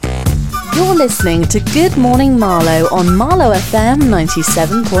You're listening to Good Morning Marlow on MarlowFM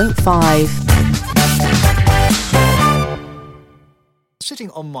 97.5. Sitting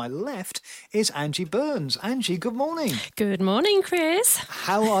on my left is Angie Burns. Angie, good morning. Good morning, Chris.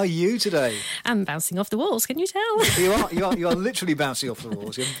 How are you today? I'm bouncing off the walls, can you tell? You are literally bouncing off the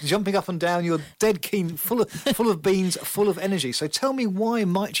walls. You're jumping up and down. You're dead keen, full of beans, full of energy. So tell me, why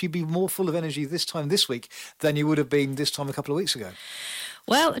might you be more full of energy this week than you would have been this time a couple of weeks ago?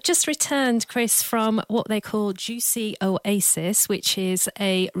 Well, just returned, Chris, from what they call Juicy Oasis, which is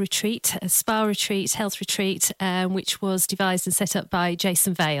a retreat, a spa retreat, health retreat, which was devised and set up by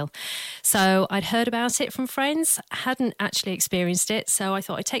Jason Vale. So I'd heard about it from friends, hadn't actually experienced it, so I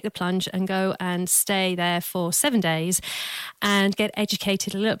thought I'd take the plunge and go and stay there for 7 days and get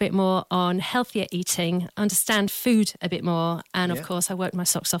educated a little bit more on healthier eating, understand food a bit more, and of course I worked my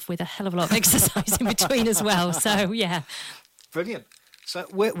socks off with a hell of a lot of exercise in between as well. So, yeah. Brilliant. So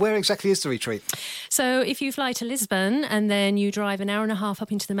where exactly is the retreat? So if you fly to Lisbon and then you drive an hour and a half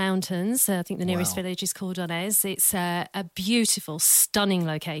up into the mountains, I think the nearest village is called Donés. It's a beautiful, stunning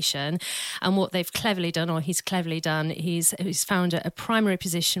location. And what they've cleverly done, or he's cleverly done, he's found a primary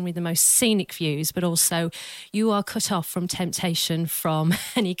position with the most scenic views, but also you are cut off from temptation from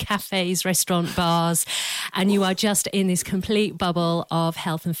any cafes, restaurant, bars, and you are just in this complete bubble of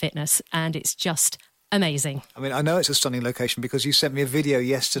health and fitness. And it's just amazing. I mean, I know it's a stunning location because you sent me a video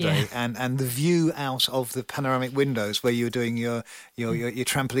yesterday, and the view out of the panoramic windows where you were doing your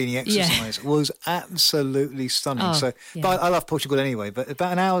trampolining exercise was absolutely stunning. But I love Portugal anyway. But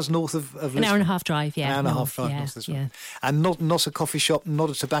about an hour's north of Lisbon. An hour and a half drive, yeah. An hour and a half drive north of Lisbon. And not a coffee shop, not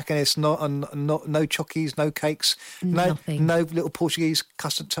a tobacconist, no chockies, no cakes, nothing. No little Portuguese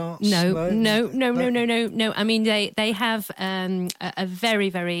custard tarts. No. I mean, they have a very,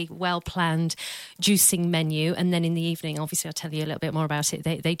 very well planned juicing menu, and then in the evening, obviously I'll tell you a little bit more about it,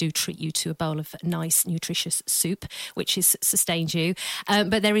 they do treat you to a bowl of nice nutritious soup which sustains you,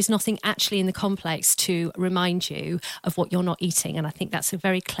 but there is nothing actually in the complex to remind you of what you're not eating, and I think that's a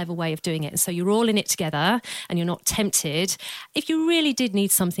very clever way of doing it. And so you're all in it together and you're not tempted. If you really did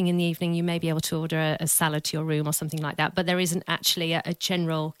need something in the evening, you may be able to order a salad to your room or something like that, but there isn't actually a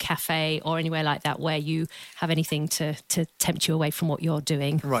general cafe or anywhere like that where you have anything to tempt you away from what you're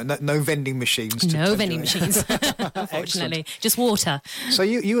doing. Right, no vending machines. No vending machines, unfortunately. Just water. So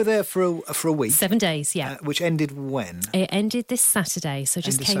you were there for a week. 7 days, yeah. Which ended when? It ended this Saturday, so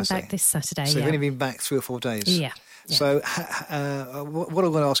just came back this Saturday. So you've only been back 3 or 4 days. Yeah. So what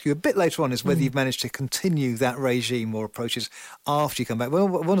I'm going to ask you a bit later on is whether you've managed to continue that regime or approaches after you come back. Well,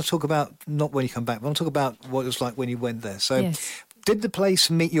 I want to talk about not when you come back. I want to talk about what it was like when you went there. So did the place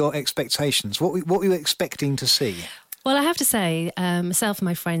meet your expectations? What were you expecting to see? Well, I have to say, myself and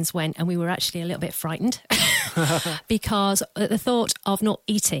my friends went and we were actually a little bit frightened because the thought of not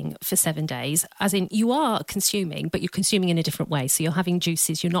eating for 7 days, as in you are consuming, but you're consuming in a different way. So you're having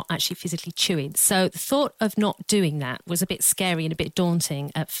juices, you're not actually physically chewing. So the thought of not doing that was a bit scary and a bit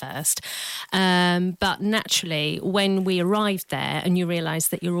daunting at first. But naturally, when we arrived there and you realise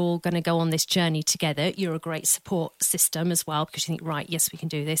that you're all going to go on this journey together, you're a great support system as well, because you think, right, yes, we can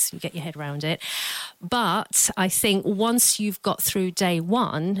do this. You get your head around it. But I think once you've got through day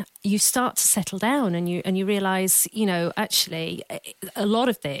one, you start to settle down and you realise, actually a lot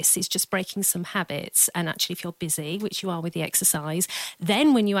of this is just breaking some habits. And actually, if you're busy, which you are with the exercise,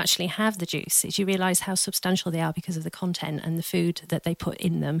 then when you actually have the juices, you realise how substantial they are because of the content and the food that they put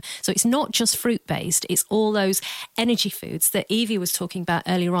in them. So it's not just fruit-based, it's all those energy foods that Evie was talking about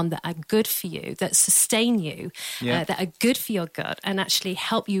earlier on that are good for you, that sustain you, that are good for your gut and actually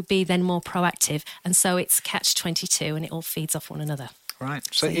help you be then more proactive. And so it's catch-22 and it all feeds off one another. Right.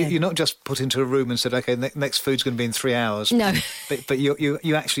 So you're not just put into a room and said, OK, next food's going to be in 3 hours. No. But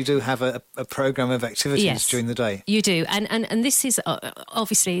you actually do have a programme of activities during the day. You do. And this is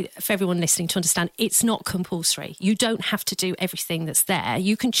obviously for everyone listening to understand, it's not compulsory. You don't have to do everything that's there.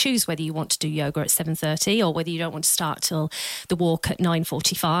 You can choose whether you want to do yoga at 7:30 or whether you don't want to start till the walk at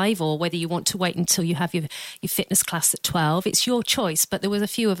 9:45 or whether you want to wait until you have your fitness class at 12. It's your choice. But there was a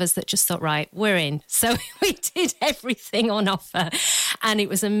few of us that just thought, right, we're in. So we did everything on offer. And it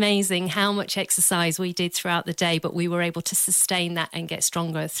was amazing how much exercise we did throughout the day, but we were able to sustain that and get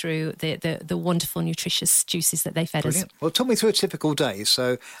stronger through the wonderful, nutritious juices that they fed us. Well, talk me through a typical day.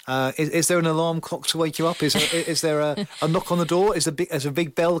 So is there an alarm clock to wake you up? Is there a knock on the door? Is a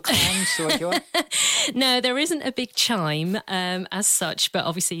big bell clanged to wake you up? No, there isn't a big chime as such, but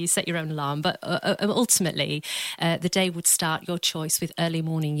obviously you set your own alarm. But ultimately, the day would start, your choice, with early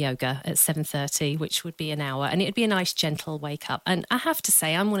morning yoga at 7:30, which would be an hour. And it would be a nice, gentle wake up. And I have to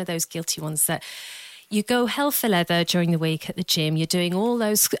say, I'm one of those guilty ones that you go hell for leather during the week at the gym. You're doing all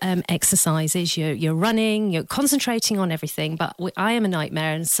those exercises. You're running. You're concentrating on everything. But I am a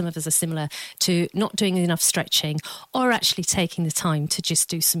nightmare, and some of us are similar to not doing enough stretching or actually taking the time to just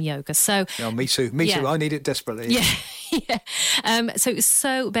do some yoga. So, me too. I need it desperately. Yeah. So it was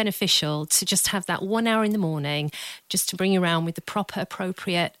so beneficial to just have that 1 hour in the morning, just to bring you around with the proper,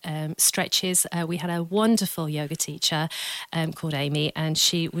 appropriate stretches. We had a wonderful yoga teacher called Amy, and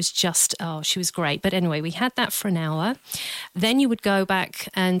she was she was great. But anyway, we had that for an hour. Then you would go back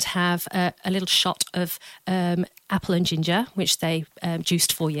and have a little shot of apple and ginger, which they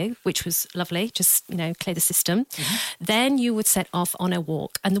juiced for you, which was lovely, just, clear the system. Mm-hmm. Then you would set off on a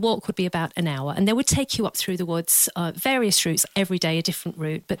walk, and the walk would be about an hour, and they would take you up through the woods, various routes, every day a different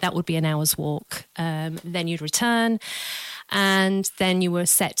route, but that would be an hour's walk. Then you'd return, and then you were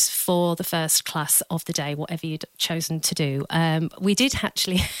set for the first class of the day, whatever you'd chosen to do. We did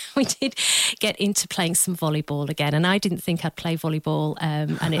get into playing some volleyball again, and I didn't think I'd play volleyball,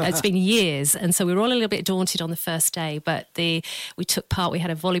 and it's been years, and so we were all a little bit daunted on the first day, but we took part. We had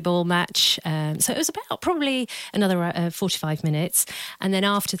a volleyball match, so it was about probably another 45 minutes, and then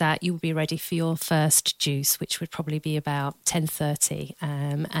after that you would be ready for your first juice, which would probably be about 10:30,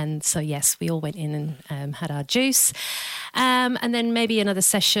 and so yes, we all went in and had our juice. And then maybe another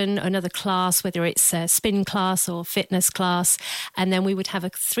session, another class, whether it's a spin class or fitness class. And then we would have a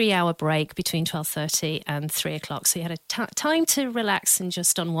 3-hour break between 12:30 and 3 o'clock. So you had time to relax and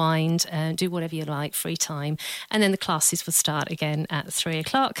just unwind and do whatever you like, free time. And then the classes would start again at 3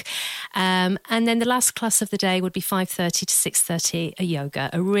 o'clock. And then the last class of the day would be 5:30 to 6:30, a yoga,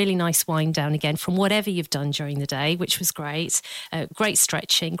 a really nice wind down again from whatever you've done during the day, which was great. Great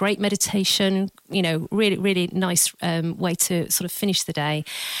stretching, great meditation, really, really nice way to sort of finish the day.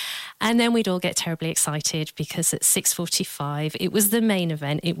 And then we'd all get terribly excited because at 6:45, it was the main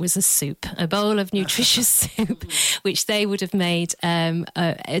event. It was a soup, a bowl of nutritious soup, which they would have made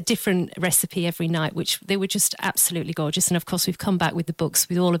a different recipe every night, which they were just absolutely gorgeous. And of course, we've come back with the books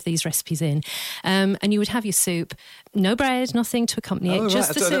with all of these recipes in. And you would have your soup, no bread, nothing to accompany it,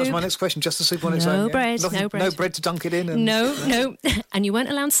 just the soup. That was my next question, just the soup on its own. No bread. No bread to dunk it in. No. And you weren't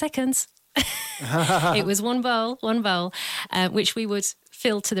allowed seconds. It was one bowl, which we would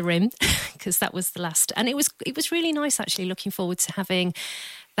fill to the rim because that was the last. And it was really nice, actually, looking forward to having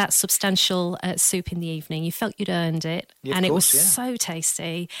that substantial soup in the evening. You felt you'd earned it, and it was so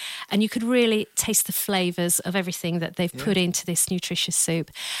tasty. And you could really taste the flavours of everything that they've put into this nutritious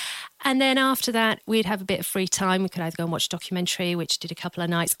soup. And then after that, we'd have a bit of free time. We could either go and watch a documentary, which did a couple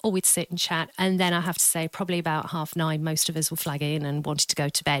of nights, or we'd sit and chat. And then I have to say, probably about 9:30, most of us were flagging and wanted to go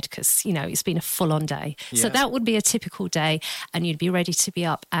to bed because, it's been a full-on day. Yeah. So that would be a typical day, and you'd be ready to be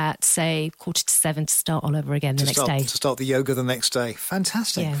up at, say, 6:45 to start all over again the next day. To start the yoga the next day.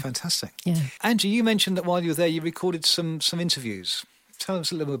 Fantastic, fantastic. Yeah. Angie, you mentioned that while you were there, you recorded some interviews. Tell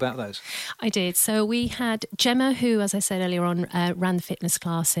us a little bit about those. I did. So we had Gemma, who, as I said earlier on, ran the fitness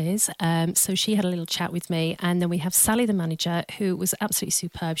classes. So she had a little chat with me. And then we have Sally, the manager, who was absolutely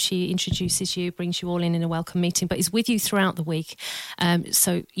superb. She introduces you, brings you all in a welcome meeting, but is with you throughout the week.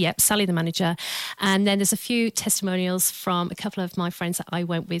 Sally, the manager. And then there's a few testimonials from a couple of my friends that I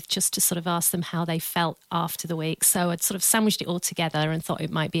went with just to sort of ask them how they felt after the week. So I'd sort of sandwiched it all together and thought it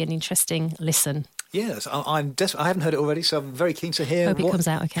might be an interesting listen. Yes, I haven't heard it already, so I'm very keen to hear. Hope it comes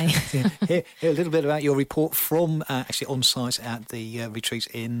out okay. hear a little bit about your report from actually on site at the retreat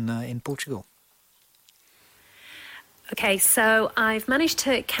in Portugal. Okay, so I've managed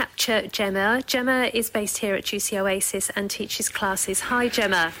to capture Gemma. Gemma is based here at Juicy Oasis and teaches classes. Hi,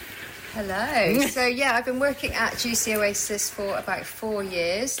 Gemma. Hello. So, I've been working at Juicy Oasis for about 4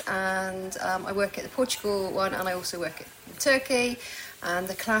 years, and I work at the Portugal one, and I also work in Turkey. And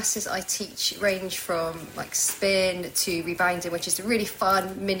the classes I teach range from like spin to rebounding, which is a really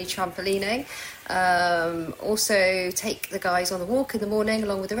fun mini trampolining. Also take the guys on the walk in the morning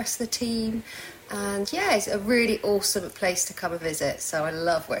along with the rest of the team. And it's a really awesome place to come and visit. So I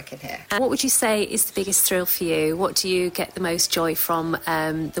love working here. And what would you say is the biggest thrill for you? What do you get the most joy from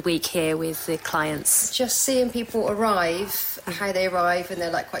the week here with the clients? Just seeing people arrive, how they arrive, and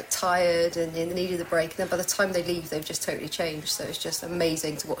they're like quite tired and in the need of the break. And then by the time they leave, they've just totally changed. So it's just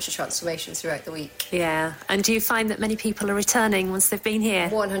amazing to watch the transformation throughout the week. Yeah. And do you find that many people are returning once they've been here?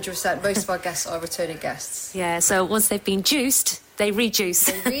 100%. Most of our guests are returning guests. Yeah. So once they've been juiced, they rejuice.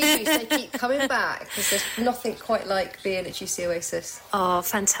 They keep coming back because there's nothing quite like being at Juicy Oasis. Oh,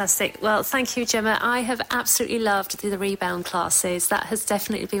 fantastic. Well, thank you, Gemma. I have absolutely loved the rebound classes. That has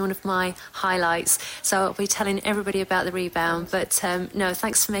definitely been one of my highlights. So I'll be telling everybody about the rebound. But no,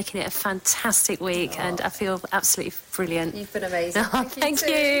 thanks for making it a fantastic week. And I feel absolutely brilliant. You've been amazing. Thank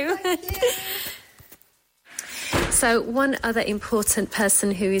you. Thank you. So one other important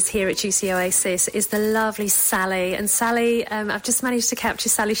person who is here at Juicy Oasis is the lovely Sally. And Sally, I've just managed to capture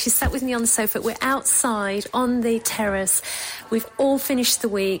Sally. She's sat with me on the sofa. We're outside on the terrace. We've all finished the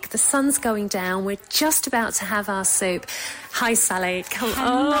week. The sun's going down. We're just about to have our soup. Hi, Sally.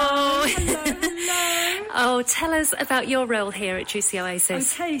 Hello. Tell us about your role here at Juicy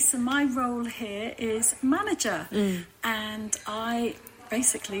Oasis. Okay, so my role here is manager, and I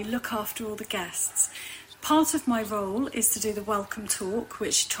basically look after all the guests. Part of my role is to do the welcome talk,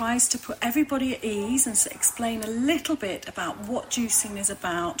 which tries to put everybody at ease and explain a little bit about what juicing is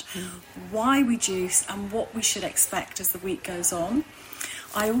about, why we juice, and what we should expect as the week goes on.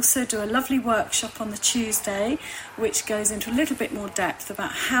 I also do a lovely workshop on the Tuesday, which goes into a little bit more depth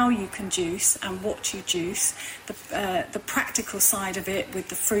about how you can juice and what you juice, the practical side of it with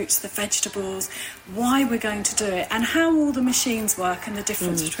the fruits, the vegetables, why we're going to do it, and how all the machines work and the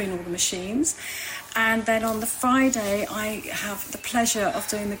difference between all the machines. And then on the Friday, I have the pleasure of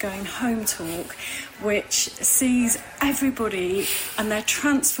doing the Going Home talk, which sees everybody and their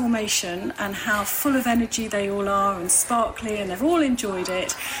transformation and how full of energy they all are and sparkly, and they've all enjoyed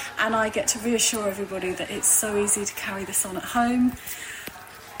it. And I get to reassure everybody that it's so easy to carry this on at home,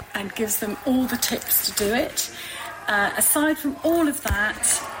 and gives them all the tips to do it. Aside from all of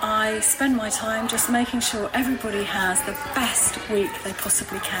that, I spend my time just making sure everybody has the best week they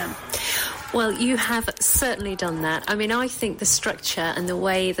possibly can. Well, you have certainly done that. I mean, I think the structure and the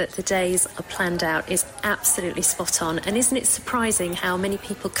way that the days are planned out is absolutely spot on. And isn't it surprising how many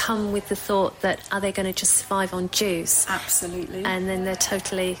people come with the thought that, are they going to just survive on juice? Absolutely. And then they're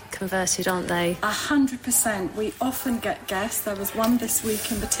totally converted, aren't they? 100%. We often get guests. There was one this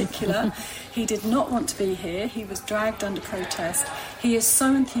week in particular. He did not want to be here. He was dragged under protest. He is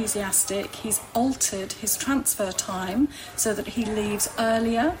so enthusiastic. He's altered his transfer time so that he leaves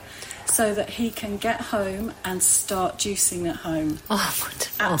earlier, so that he can get home and start juicing at home. Oh,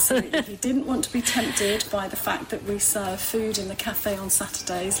 wonderful. Absolutely. He didn't want to be tempted by the fact that we serve food in the cafe on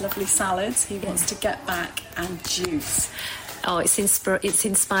Saturdays, lovely salads. He wants to get back and juice. Oh, it's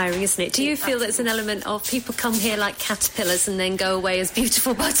inspiring, isn't it? Do you feel there's an element of people come here like caterpillars and then go away as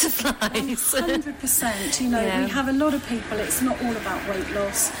beautiful butterflies? 100%. You know, we have a lot of people, it's not all about weight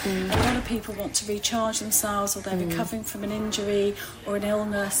loss. A lot of people want to recharge themselves, or they're recovering from an injury or an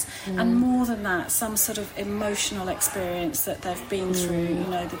illness. And more than that, some sort of emotional experience that they've been through, you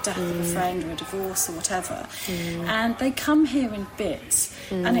know, the death of a friend or a divorce or whatever. And they come here in bits.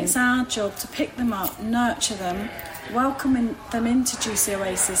 And it's our job to pick them up, nurture them, welcoming them into Juicy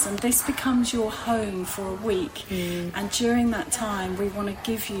Oasis, and this becomes your home for a week. And during that time, we want to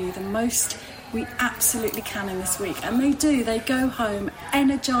give you the most we absolutely can in this week. And they do. They go home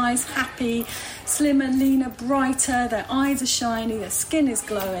energised, happy, slimmer, leaner, brighter. Their eyes are shiny, their skin is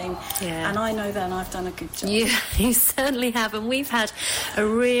glowing. And I know then I've done a good job. You certainly have. And we've had a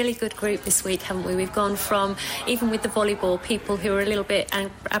really good group this week, haven't we? We've gone from, even with the volleyball, people who are a little bit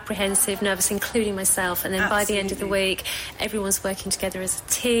apprehensive, nervous, including myself. And then by the end of the week, everyone's working together as a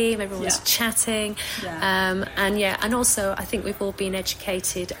team, everyone's chatting. And also I think we've all been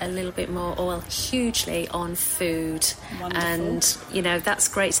educated a little bit more, or hugely, on food. Wonderful. And, you know, that's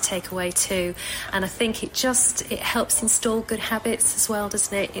great to take away too. And I think it helps install good habits as well,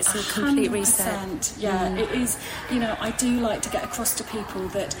 doesn't it? It's a complete 100%. reset. Yeah, it is. You know, I do like to get across to people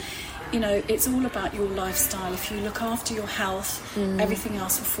that, you know, it's all about your lifestyle. If you look after your health, everything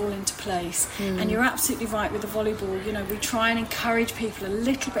else will fall into place. And you're absolutely right with the volleyball. You know, we try and encourage people a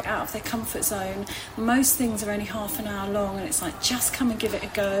little bit out of their comfort zone. Most things are only half an hour long, and it's like, just come and give it a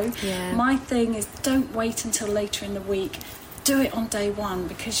go. My thing is, don't wait until later in the week. Do it on day one,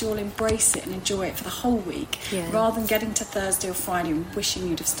 because you'll embrace it and enjoy it for the whole week, rather than getting to Thursday or Friday and wishing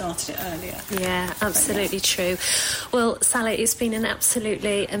you'd have started it earlier. Yeah, absolutely true. Well, Sally, it's been an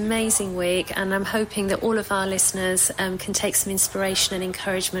absolutely amazing week, and I'm hoping that all of our listeners can take some inspiration and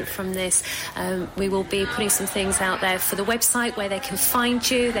encouragement from this. We will be putting some things out there for the website where they can find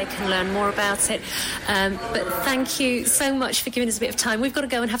you, they can learn more about it. But thank you so much for giving us a bit of time. We've got to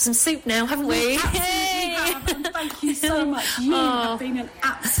go and have some soup now, haven't we? Absolutely have, and thank you so much. You have been an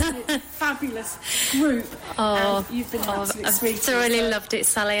absolute fabulous group, and you've been an absolute sweetie. I've thoroughly loved it,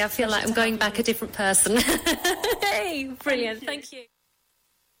 Sally. I feel like I'm going back a different person. Hey, brilliant. Thank you.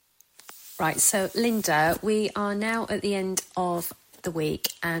 Right, so Linda, we are now at the end of the week,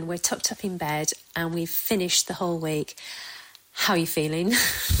 and we're tucked up in bed, and we've finished the whole week. How are you feeling?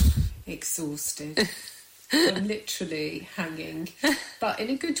 Exhausted. I'm literally hanging, but in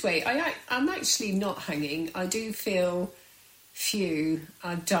a good way. I'm actually not hanging. I do feel, phew,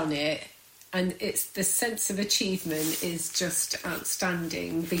 I've done it. And it's the sense of achievement is just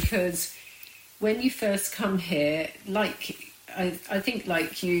outstanding, because when you first come here, like I think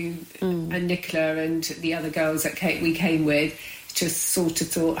like you and Nicola and the other girls that we came with, just sort of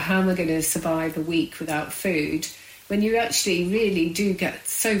thought, how am I going to survive a week without food? When you actually really do get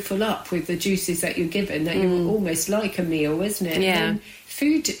so full up with the juices that you're given that you're almost like a meal, isn't it? Yeah. And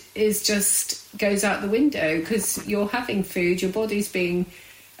food is just goes out the window because you're having food, your body's being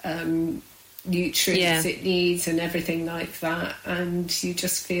nutrients it needs and everything like that, and you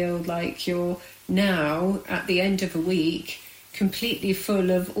just feel like you're now at the end of a week completely full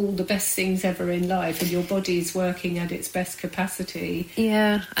of all the best things ever in life, and your body's working at its best capacity.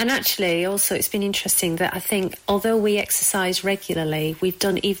 Yeah, and actually also it's been interesting that I think although we exercise regularly, we've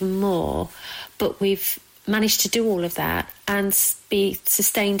done even more, but we've managed to do all of that and be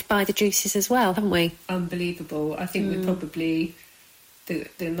sustained by the juices as well, haven't we? Unbelievable. I think we probably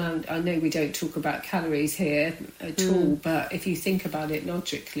the amount, I know we don't talk about calories here at all, but if you think about it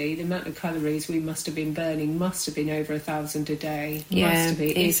logically, the amount of calories we must have been burning must have been over 1,000 a day. Yeah, must have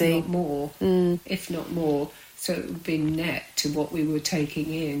been, easy. if not more. So it would have been net to what we were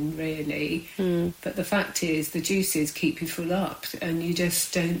taking in, really. But the fact is, the juices keep you full up, and you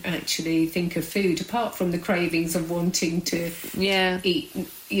just don't actually think of food, apart from the cravings of wanting to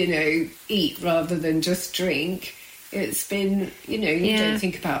eat rather than just drink. It's been, you don't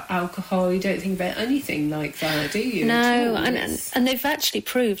think about alcohol, you don't think about anything like that, do you? No, and they've actually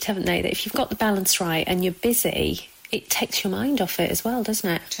proved, haven't they, that if you've got the balance right and you're busy, it takes your mind off it as well, doesn't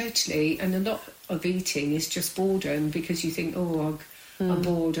it? Totally, and a lot of eating is just boredom because you think, I'm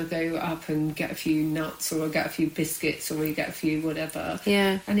bored, I'll go up and get a few nuts, or I'll get a few biscuits, or you get a few whatever.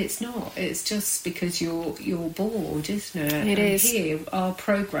 Yeah. And it's not, it's just because you're bored, isn't it? It is. Here, our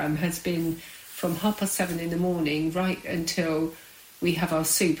programme has been from 7:30 in the morning right until we have our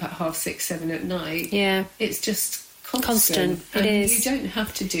soup at 6:30, 7 at night. Yeah. It's just constant. It is. You don't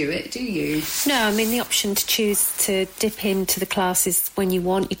have to do it, do you? No, I mean, the option to choose to dip into the classes when you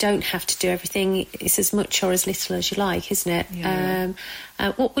want. You don't have to do everything. It's as much or as little as you like, isn't it? Yeah.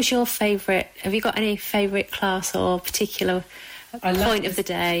 What was your favourite? Have you got any favourite class or particular point of the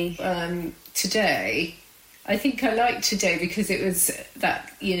day? Today, I think I liked today because it was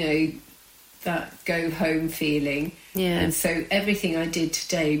that, that go home feeling. Yeah. And so everything I did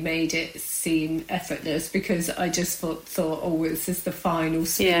today made it seem effortless because I just thought, this is the final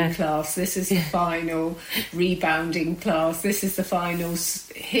spin class, this is the final rebounding class, this is the final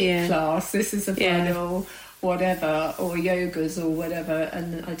hip class, this is the final whatever, or yogas or whatever.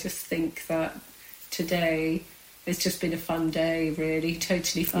 And I just think that today it's just been a fun day, really,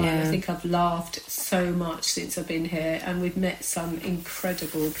 totally fun. I think I've laughed so much since I've been here, and we've met some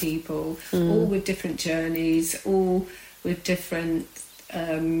incredible people, all with different journeys, all with different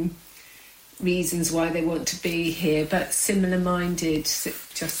reasons why they want to be here, but similar-minded,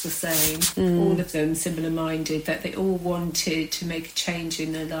 just the same. All of them similar-minded, that they all wanted to make a change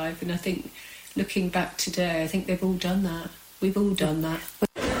in their life. And I think, looking back today, I think they've all done that. We've all done that.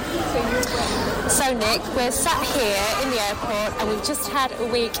 So, Nick, we're sat here in the airport and we've just had a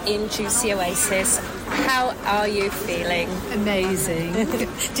week in Juicy Oasis. How are you feeling? Amazing.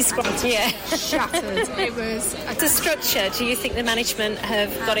 Describe. Shattered. It was... The structure, do you think the management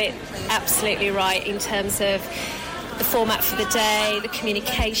have got it absolutely right in terms of the format for the day, the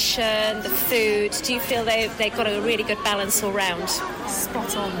communication, the food? Do you feel they've got a really good balance all round?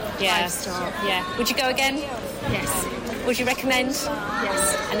 Spot on. Yeah. 5-star. Yeah. Would you go again? Yes. Would you recommend?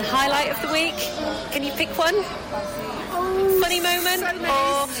 Yes. And highlight of the week? Can you pick one? Funny moment? So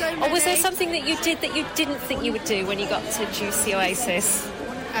many. Or was there something that you did that you didn't think you would do when you got to Juicy Oasis?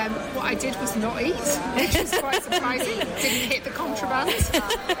 What I did was not eat, which was quite surprising. Didn't hit the contraband.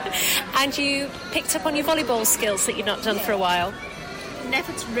 And you picked up on your volleyball skills that you'd not done for a while?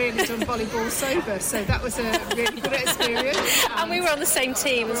 Never really done volleyball sober, so that was a really good experience. And we were on the same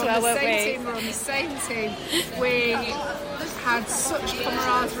team as well, weren't we? We're on the same team. We had such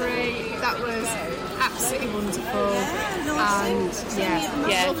camaraderie. That was absolutely wonderful. And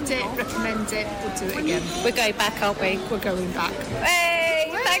loved it, recommend it, we'll do it again. We're going back, aren't we? We're going back.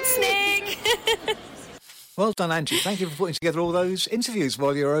 Hey, thanks, Nick. Well done, Angie. Thank you for putting together all those interviews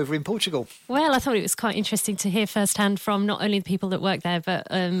while you were over in Portugal. Well, I thought it was quite interesting to hear firsthand from not only the people that work there, but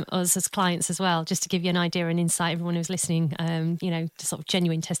us as clients as well, just to give you an idea and insight, everyone who's listening, sort of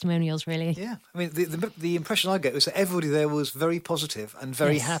genuine testimonials, really. Yeah. I mean, the impression I get was that everybody there was very positive and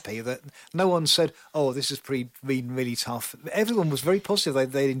very happy, that no one said, this has been really tough. Everyone was very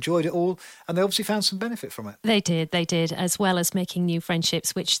positive. They enjoyed it all, and they obviously found some benefit from it. They did, as well as making new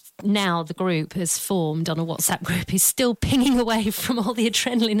friendships, which now the group has formed on a WhatsApp group is still pinging away from all the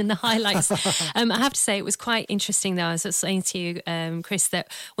adrenaline and the highlights. I have to say it was quite interesting though. I was saying to you, Chris,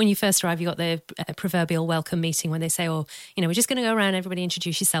 that when you first arrive, you got the proverbial welcome meeting when they say, oh, we're just going to go around, everybody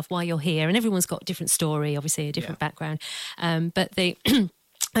introduce yourself while you're here. And everyone's got a different story, obviously a different background. But they...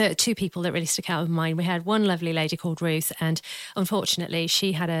 two people that really stuck out of mind. We had one lovely lady called Ruth, and unfortunately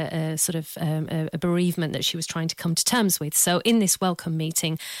she had a sort of a bereavement that she was trying to come to terms with. So in this welcome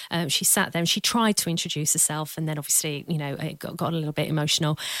meeting, she sat there and she tried to introduce herself, and then obviously, it got a little bit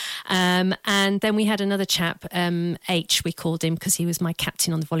emotional. And then we had another chap, H, we called him because he was my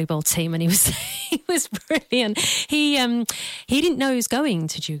captain on the volleyball team, and he was brilliant. He didn't know he was going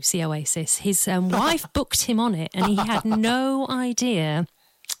to Juicy Oasis. His wife booked him on it, and he had no idea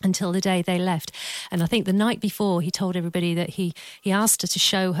until the day they left. And I think the night before he told everybody that he asked her to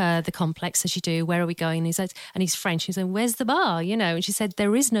show her the complex, as you do, where are we going? And he said, and he's French, he said, where's the bar? And she said,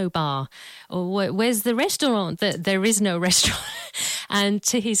 there is no bar. Or where's the restaurant? There is no restaurant. And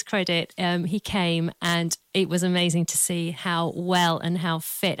to his credit, he came, and it was amazing to see how well and how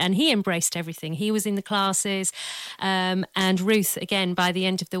fit. And he embraced everything. He was in the classes. And Ruth, again, by the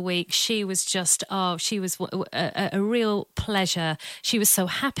end of the week, she was just, she was a real pleasure. She was so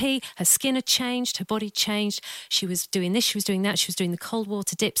happy. Her skin had changed. Her body changed. She was doing this. She was doing that. She was doing the cold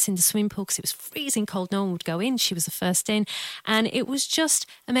water dips in the swimming pool because it was freezing cold. No one would go in. She was the first in. And it was just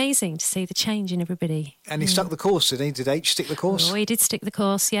amazing to see the change in everybody. And he stuck the course, did he? Did H stick the course? Oh, he did stick the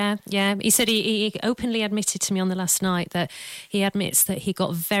course, yeah. He said he openly admitted to me on the last night that he admits that he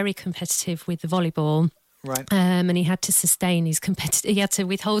got very competitive with the volleyball. Right. And he had to sustain his he had to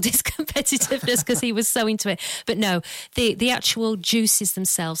withhold his competitiveness because he was so into it. But no, the actual juices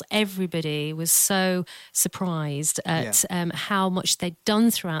themselves, everybody was so surprised at how much they'd done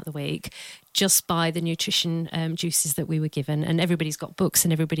throughout the week just by the nutrition juices that we were given. And everybody's got books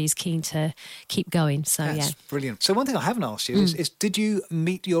and everybody's keen to keep going. So, That's brilliant. So one thing I haven't asked you is did you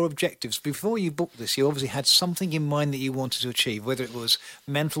meet your objectives? Before you booked this, you obviously had something in mind that you wanted to achieve, whether it was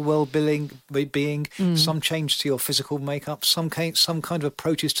mental well-being, some change to your physical makeup, some kind of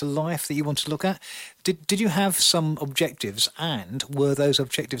approaches to life that you want to look at. Did you have some objectives, and were those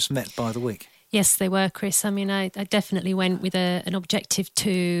objectives met by the week? Yes, they were, Chris. I mean, I definitely went with an objective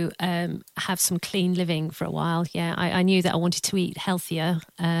to have some clean living for a while. Yeah, I knew that I wanted to eat healthier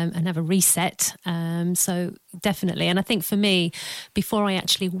and have a reset. So definitely. And I think for me, before I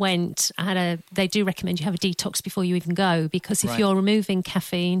actually went, they do recommend you have a detox before you even go, because if you're removing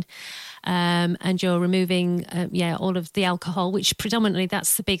caffeine and you're removing, all of the alcohol, which predominantly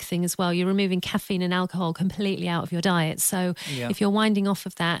that's the big thing as well. You're removing caffeine and alcohol completely out of your diet. So if you're winding off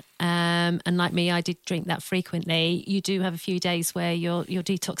of that, and like me, I did drink that frequently, you do have a few days where you're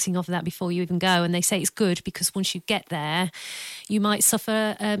detoxing off of that before you even go. And they say it's good because once you get there, you might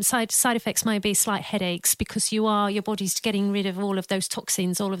suffer side effects, might be slight headaches, because your body's getting rid of all of those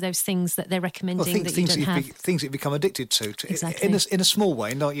toxins, all of those things that they're recommending that you don't have. Things that you become addicted to exactly. in a small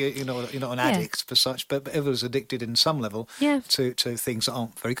way. Not you're not an addict for such, but everyone's addicted in some level to things that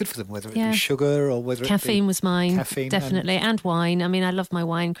aren't very good for them, whether it be sugar or whether caffeine was mine. Caffeine, definitely, and wine. I mean, I love my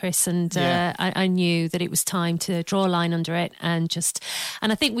wine, Chris, and I knew that it was time to draw a line under it and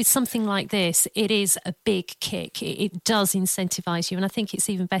I think with something like this, it is a big kick. It does incentivise you, and I think it's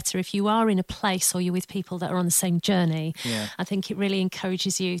even better if you are in a place or you're with people that are on the same journey. I think it really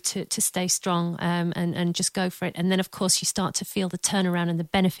encourages you to stay strong and just go for it. And then, of course, you start to feel the turnaround and the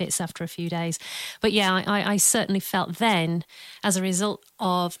benefits after a few days. But I certainly felt then, as a result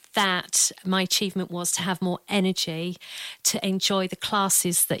of that, my achievement was to have more energy to enjoy the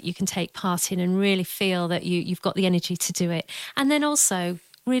classes that you can take part in and really feel that you've got the energy to do it. And then also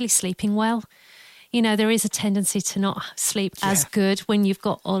really sleeping well. There is a tendency to not sleep as good when you've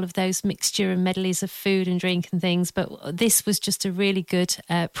got all of those mixture and medleys of food and drink and things. But this was just a really good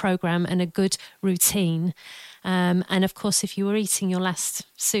programme and a good routine. And of course, if you were eating your last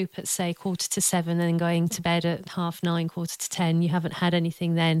soup at, say, 7:15 and then going to bed at 9:30, 10:45, you haven't had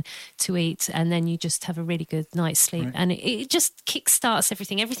anything then to eat, and then you just have a really good night's sleep. Right. And it just kickstarts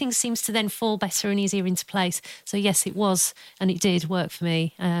everything. Everything seems to then fall better and easier into place. So yes, it was, and it did work for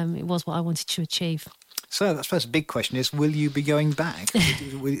me. It was what I wanted to achieve. So I suppose the big question is, will you be going back? Are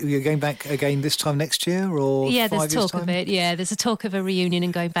you going back again this time next year, or 5 years' time? There's talk of it. Yeah, there's a talk of a reunion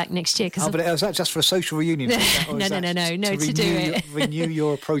and going back next year. But is that just for a social reunion? No, to do it. Renew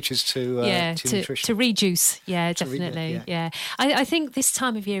your approaches to nutrition. To rejuice, definitely. I think this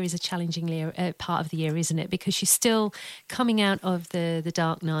time of year is a challenging part of the year, isn't it? Because you're still coming out of the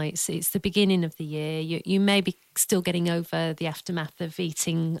dark nights. It's the beginning of the year. You may be still getting over the aftermath of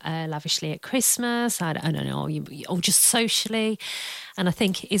eating lavishly at Christmas. I don't know, or just socially. And I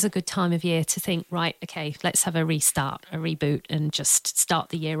think it is a good time of year to think, right, okay, let's have a restart, a reboot, and just start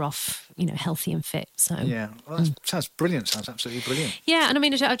the year off, healthy and fit. So yeah, well, that sounds brilliant. Sounds absolutely brilliant. Yeah, and I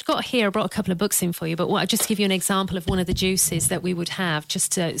mean, I've got here, I brought a couple of books in for you, but just to give you an example of one of the juices that we would have,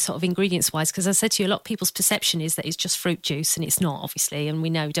 just to, sort of ingredients-wise, because I said to you, a lot of people's perception is that it's just fruit juice, and it's not, obviously, and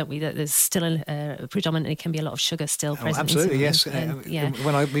we know, don't we, that there's still predominantly can be a lot of sugar still present. Absolutely, yes.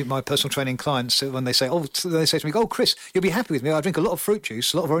 When I meet my personal training clients, when they say to me, "Oh, Chris, you'll be happy with me. I drink a lot of fruit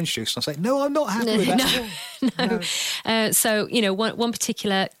juice, a lot of orange juice," and I say, "No, I'm not happy with that." No. So, one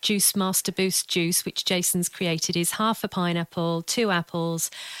particular juice master boost juice which Jason's created is half a pineapple, 2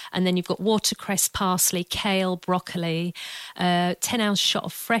 apples, and then you've got watercress, parsley, kale, broccoli, 10-ounce shot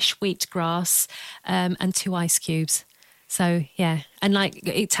of fresh wheatgrass, and 2 ice cubes. So, yeah. And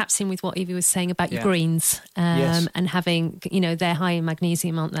it taps in with what Evie was saying about your greens yes. and having, they're high in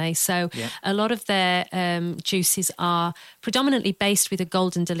magnesium, aren't they? So a lot of their juices are predominantly based with a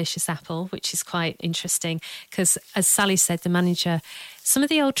golden delicious apple, which is quite interesting because, as Sally said, the manager, some of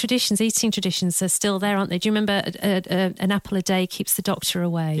the old eating traditions are still there, aren't they? Do you remember an apple a day keeps the doctor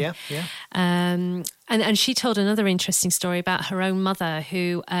away? Yeah. And she told another interesting story about her own mother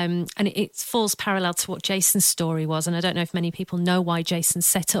who, and it falls parallel to what Jason's story was. And I don't know if many people know why Jason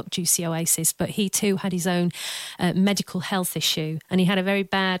set up Juicy Oasis, but he too had his own medical health issue, and he had a very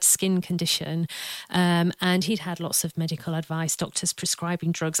bad skin condition. And he'd had lots of medical advice, doctors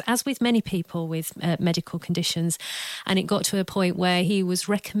prescribing drugs, as with many people with medical conditions. And it got to a point where he was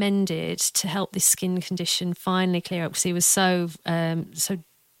recommended to help this skin condition finally clear up because he was so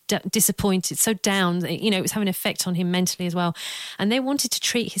disappointed, so down, it was having an effect on him mentally as well. And they wanted to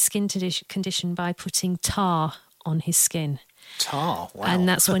treat his skin condition by putting tar on his skin. Tar, wow. And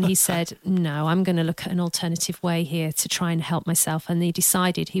that's when he said, no, I'm going to look at an alternative way here to try and help myself. And he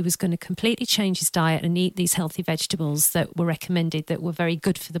decided he was going to completely change his diet and eat these healthy vegetables that were recommended, that were very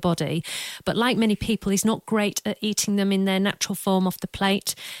good for the body. But like many people, he's not great at eating them in their natural form off the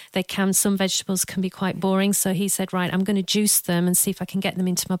plate. Some vegetables can be quite boring. So he said, right, I'm going to juice them and see if I can get them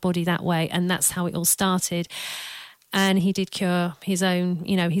into my body that way. And that's how it all started. And he did cure his own,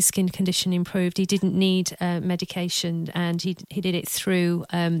 his skin condition improved. He didn't need medication, and he did it through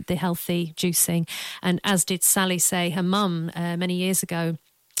the healthy juicing. And as did Sally say, her mum many years ago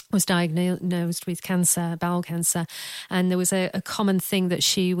was diagnosed with cancer, bowel cancer, and there was a common thing that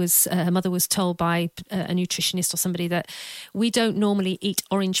her mother was told by a nutritionist or somebody, that we don't normally eat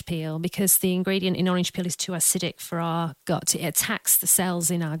orange peel because the ingredient in orange peel is too acidic for our gut. It attacks the cells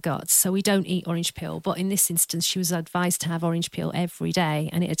in our guts, so we don't eat orange peel. But in this instance, she was advised to have orange peel every day,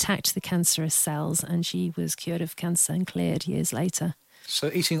 and it attacked the cancerous cells, and she was cured of cancer and cleared years later.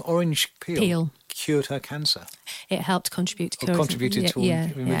 So eating orange peel cured her cancer. It helped contribute to curing. Contributed to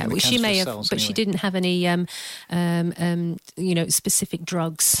removing the cancerous she may have, cells, but anyway. She didn't have any, specific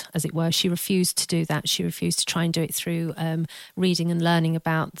drugs, as it were. She refused to do that. She refused to try and do it through reading and learning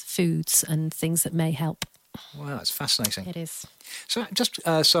about foods and things that may help. Wow, it's fascinating. It is. So just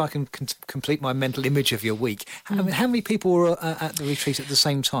so I can complete my mental image of your week, how many people were at the retreat at the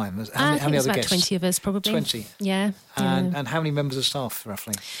same time? How many other about guests? 20 of us, probably. 20? Yeah. And how many members of staff,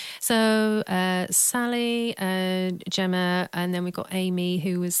 roughly? So Sally, Gemma, and then we got Amy,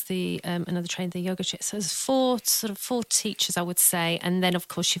 who was the another trainer, the yoga teacher. So there's four teachers, I would say. And then, of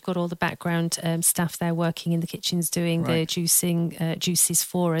course, you've got all the background staff there working in the kitchens doing the juices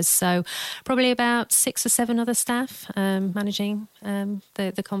for us. So probably about 6 or 7 other staff managing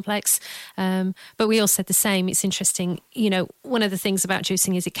the complex. But we all said the same. It's interesting. One of the things about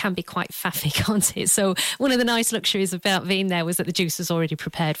juicing is it can be quite faffy, can't it? So one of the nice luxuries about being there was that the juice was already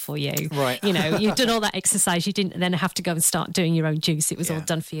prepared for you. Right. You've done all that exercise. You didn't then have to go and start doing your own juice. It was all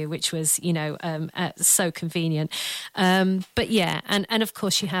done for you, which was, so convenient. But yeah, and of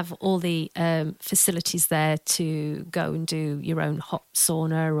course you have all the facilities there to go and do your own hot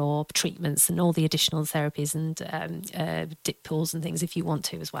sauna or treatments and all the additional therapies and dip pools and things if you want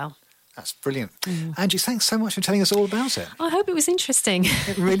to as well. That's brilliant. Angie, thanks so much for telling us all about it. I hope it was interesting.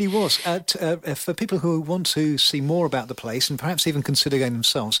 It really was. For people who want to see more about the place and perhaps even consider going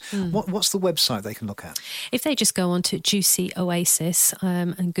themselves, what's the website they can look at? If they just go on to Juicy Oasis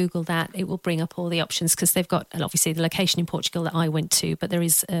and Google that, it will bring up all the options, because they've got, obviously, the location in Portugal that I went to, but there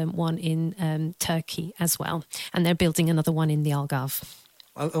is one in Turkey as well. And they're building another one in the Algarve.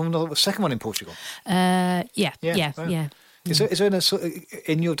 Oh, no, the second one in Portugal? Yeah. Is there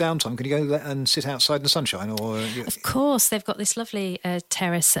in your downtime, can you go and sit outside in the sunshine? Or Of course, they've got this lovely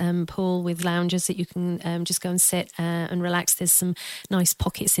terrace pool with lounges that you can just go and sit and relax. There's some nice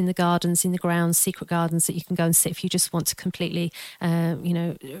pockets in the gardens, in the grounds, secret gardens that you can go and sit if you just want to completely,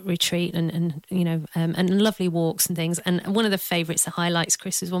 retreat and lovely walks and things. And one of the favourites, the highlights,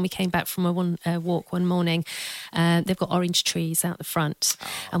 Chris, was when we came back from a walk one morning. They've got orange trees out the front,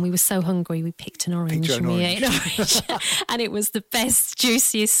 and we were so hungry we picked an orange. Ate an orange. And it was the best,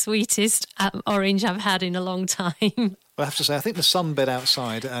 juiciest, sweetest orange I've had in a long time. I have to say, I think the sunbed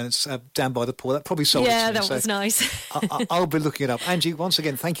outside and it's down by the pool, that probably sold it to me. Yeah, that was nice. I'll be looking it up. Angie, once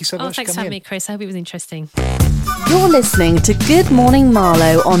again, thank you so much for coming in. Thanks for having me, Chris. I hope it was interesting. You're listening to Good Morning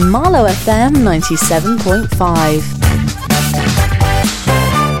Marlow on MarlowFM 97.5.